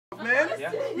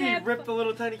Yeah. He ripped the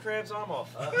little tiny crab's arm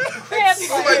off.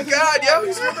 Oh my God, yo,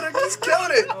 he's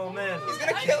killing it. Oh man. He's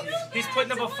gonna kill it. He's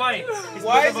putting up a fight.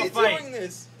 Why is he doing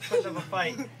this? Putting up a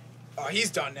fight. Oh,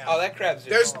 he's done now. Oh, that crab's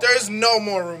just There's no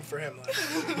more room for him left.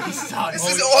 This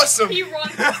is awesome. He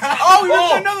runs. Oh, he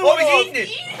ripped another one. He's eating it.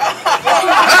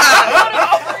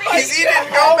 He's eating it.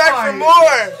 Go back for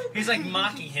more. He's like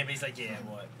mocking him. He's like, yeah,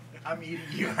 what? I'm eating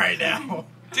you right now.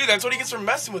 Dude, that's what he gets for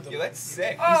messing with him. Yo, that's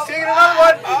sick. He's taking another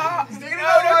one. He's taking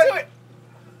another one. Do it.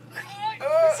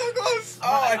 So close.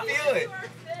 Oh, I feel it.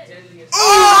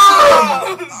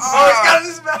 Oh! He's got it in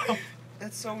his mouth.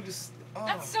 That's so just. Oh.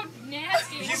 That's so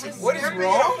nasty. What is ripping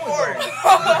wrong it with apart. him?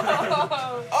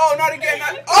 Oh. Oh, not again.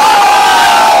 Not.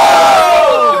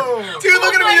 Oh! Dude,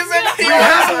 look at him. He just said he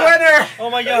That's the winner. Oh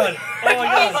my god. Oh my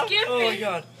god. He's Oh my skipping.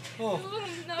 god. Oh.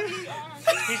 No, he's on.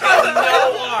 He's got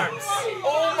no arms.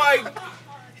 Oh my.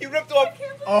 He ripped off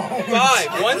Oh,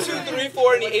 5. 1, 2, 3,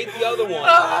 4, and he ate the other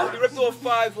one. He ripped off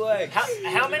 5 legs.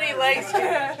 How many legs?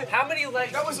 How many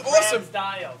legs? That was can crabs awesome.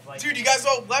 Die of? Like, Dude, you guys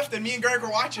all left and me and Greg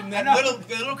were watching. And that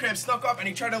the little crab snuck up and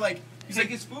he tried to like. He's Take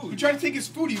like his food. He tried to take his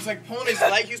food. He was like pulling his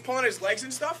leg. He was pulling his legs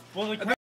and stuff. well, the